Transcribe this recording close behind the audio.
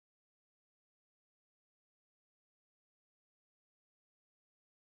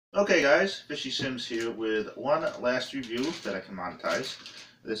Okay guys, Fishysims here with one last review that I can monetize.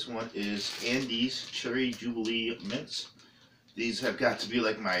 This one is Andes Cherry Jubilee mints. These have got to be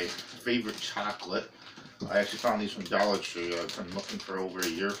like my favorite chocolate. I actually found these from Dollar Tree. I've been looking for over a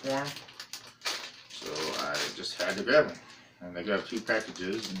year for them. So I just had to grab them. And I grabbed 2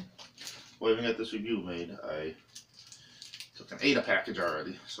 packages. And before I even got this review made, I took an 8 package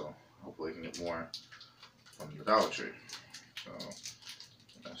already. So hopefully I can get more from the Dollar Tree. So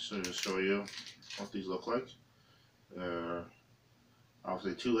I'll just show you what these look like. They're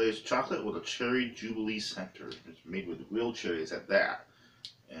obviously 2 layers of chocolate with a cherry jubilee center. It's made with real cherries at that.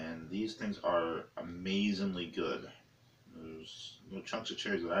 And these things are amazingly good. There's no chunks of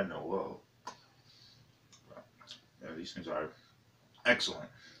cherries that I know of. But, yeah, these things are excellent.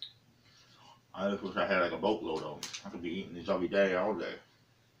 I just wish I had like a boatload of them. I could be eating these every day, all day.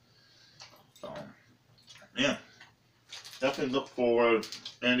 So, yeah. Definitely look for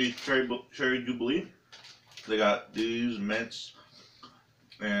Andes Cherry Jubilee. They got these mints,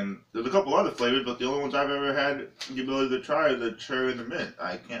 and there's a couple other flavors, but the only ones I've ever had the ability to try are the cherry and the mint.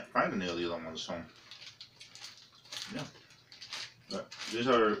 I can't find any of the other ones, so yeah. But these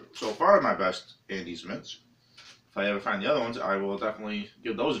are so far my best Andes mints. If I ever find the other ones, I will definitely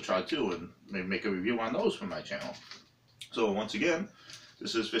give those a try too, and maybe make a review on those for my channel. So once again,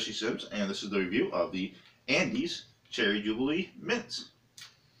 this is Fishysims, and this is the review of the Andes Cherry Jubilee mints.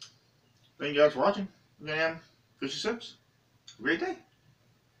 Thank you guys for watching. I am Fishysims. Have a great day.